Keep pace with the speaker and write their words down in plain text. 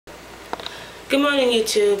Good morning,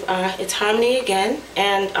 YouTube. It's Harmony again,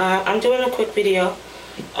 and I'm doing a quick video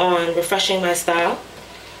on refreshing my style.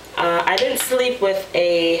 I didn't sleep with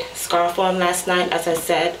a scarf on last night, as I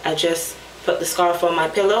said. I just put the scarf on my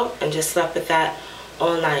pillow and just slept with that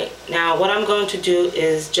all night. Now, what I'm going to do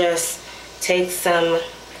is just take some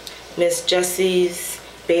Miss Jessie's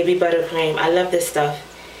baby buttercream. I love this stuff.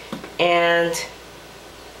 And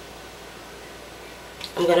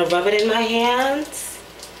I'm going to rub it in my hands.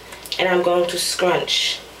 And I'm going to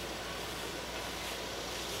scrunch.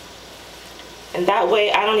 And that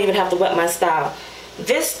way I don't even have to wet my style.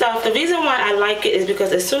 This stuff, the reason why I like it is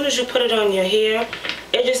because as soon as you put it on your hair,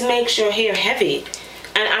 it just makes your hair heavy.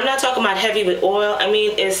 And I'm not talking about heavy with oil. I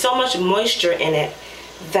mean, there's so much moisture in it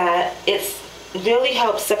that it really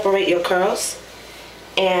helps separate your curls.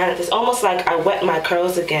 And it's almost like I wet my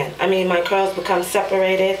curls again. I mean, my curls become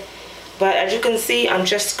separated. But as you can see, I'm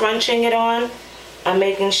just scrunching it on. I'm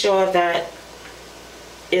making sure that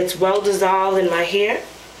it's well dissolved in my hair.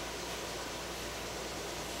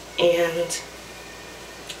 And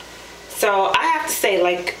so I have to say,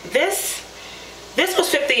 like, this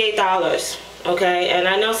was $58, okay? And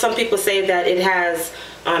I know some people say that it has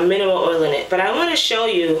mineral oil in it, but I want to show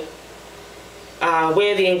you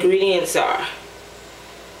where the ingredients are.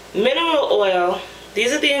 Mineral oil,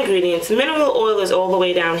 these are the ingredients. Mineral oil is all the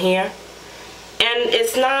way down here. And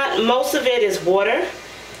it's not, most of it is water,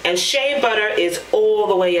 and shea butter is all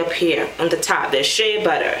the way up here on the top. There's shea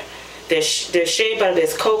butter, there's shea butter,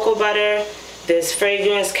 there's cocoa butter, there's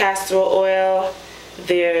fragrance castor oil,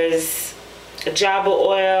 there's jojoba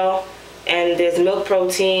oil, and there's milk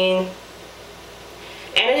protein.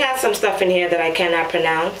 And it has some stuff in here that I cannot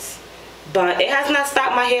pronounce, but it has not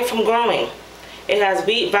stopped my hair from growing. It has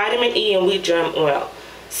vitamin E and wheat germ oil.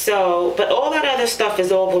 So, but all that other stuff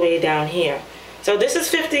is all the way down here. So this is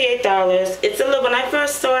 $58. It's a little, when I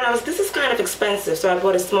first saw it, this is kind of expensive. So I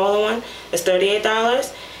bought a smaller one. It's $38.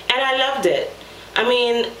 And I loved it. I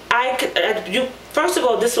mean, first of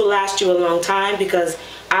all, this will last you a long time because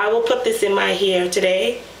I will put this in my hair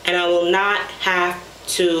today and I will not have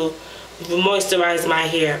to moisturize my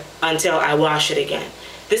hair until I wash it again.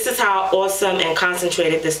 This is how awesome and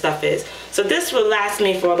concentrated this stuff is. So this will last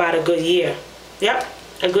me for about a good year. Yep,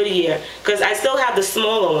 a good year. Because I still have the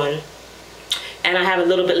smaller one. And I have a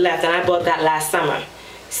little bit left, and I bought that last summer.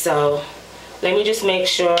 So let me just make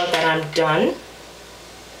sure that I'm done.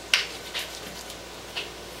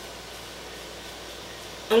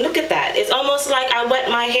 And look at that. It's almost like I wet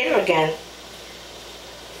my hair again.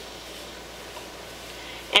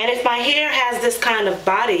 And if my hair has this kind of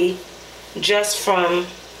body just from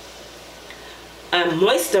a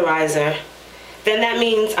moisturizer, then that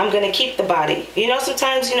means I'm going to keep the body. You know,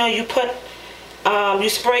 sometimes, you know, you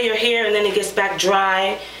spray your hair and then it gets back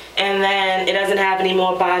dry and then it doesn't have any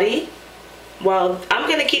more body. Well, I'm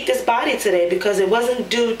going to keep this body today because it wasn't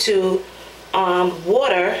due to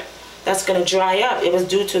water that's going to dry up. It was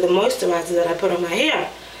due to the moisturizer that I put on my hair.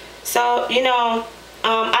 So, you know,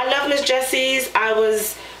 I love Miss Jessie's. I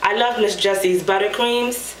love Miss Jessie's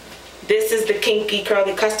buttercreams. This is the kinky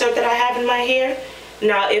curly custard that I have in my hair.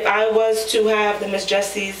 Now, if I was to have the Miss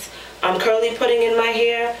Jessie's curly pudding in my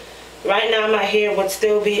hair, right now my hair would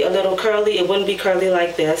still be a little curly. It wouldn't be curly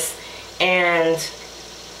like this. And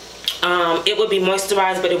it would be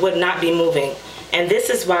moisturized, but it would not be moving. And this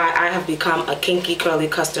is why I have become a kinky curly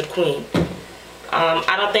custard queen.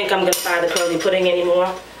 I don't think I'm going to buy the curly pudding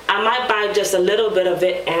anymore. I might buy just a little bit of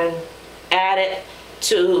it and add it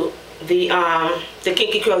to the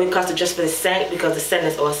kinky curly custard just for the scent, because the scent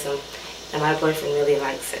is awesome. And my boyfriend really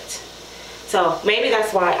likes it. So maybe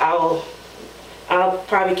that's why I'll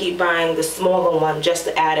probably keep buying the smaller one just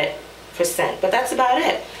to add it for scent. But that's about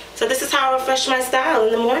it. So this is how I refresh my style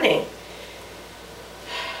in the morning.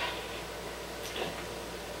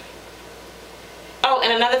 Oh,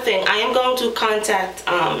 and another thing. I am going to contact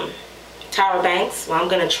Tyra Banks. Well, I'm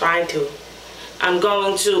going to try to. I'm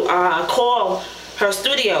going to call her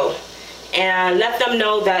studio and let them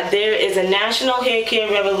know that there is a national hair care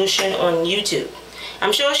revolution on YouTube.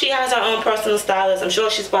 I'm sure she has her own personal stylist. I'm sure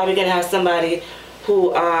she's probably going to have somebody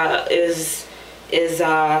who is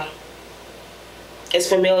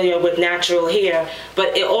familiar with natural hair.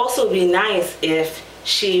 But it also would be nice if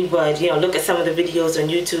she would, you know, look at some of the videos on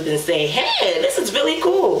YouTube and say, hey, this is really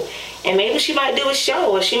cool. And maybe she might do a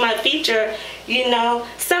show, or she might feature, you know,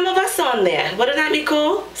 some of us on there. Wouldn't that be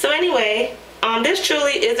cool? So anyway, this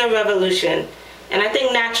truly is a revolution. And I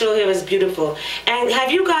think natural hair is beautiful. And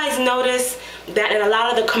have you guys noticed that in a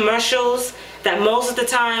lot of the commercials, that most of the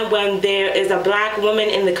time when there is a black woman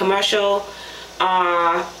in the commercial,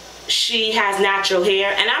 she has natural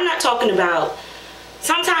hair? And I'm not talking about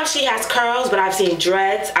Sometimes she has curls, but I've seen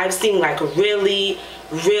dreads. I've seen like really,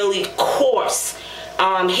 really coarse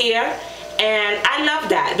hair. And I love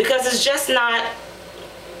that because it's just not,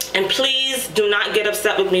 and please do not get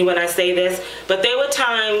upset with me when I say this, but there were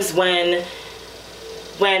times when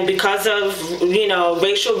because of, you know,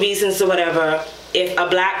 racial reasons or whatever, if a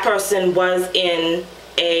black person was in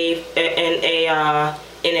a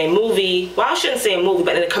movie, well, I shouldn't say a movie,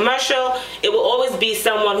 but in a commercial, it will always be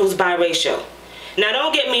someone who's biracial. Now,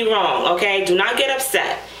 don't get me wrong, okay? Do not get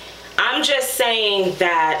upset. I'm just saying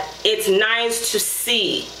that it's nice to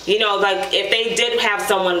see, you know, like if they did have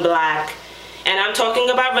someone black, and I'm talking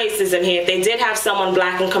about racism here, if they did have someone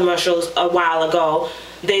black in commercials a while ago,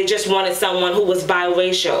 they just wanted someone who was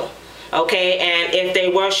biracial, okay? And if they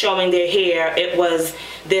were showing their hair, it was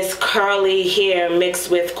this curly hair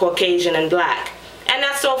mixed with Caucasian and black. And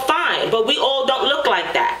that's so fine, but we all don't look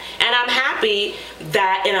like that. And I'm happy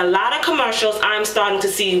that in a lot of commercials, I'm starting to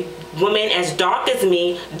see women as dark as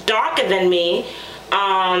me, darker than me,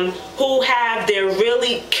 who have their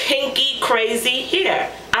really kinky, crazy hair.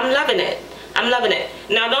 I'm loving it. I'm loving it.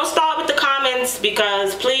 Now, don't start with the comments,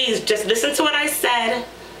 because please just listen to what I said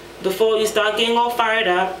before you start getting all fired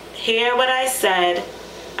up. Hear what I said.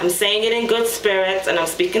 I'm saying it in good spirits, and I'm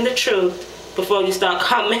speaking the truth before you start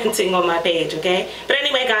commenting on my page, okay? But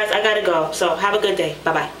anyway, guys, I gotta go. So have a good day.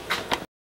 Bye-bye.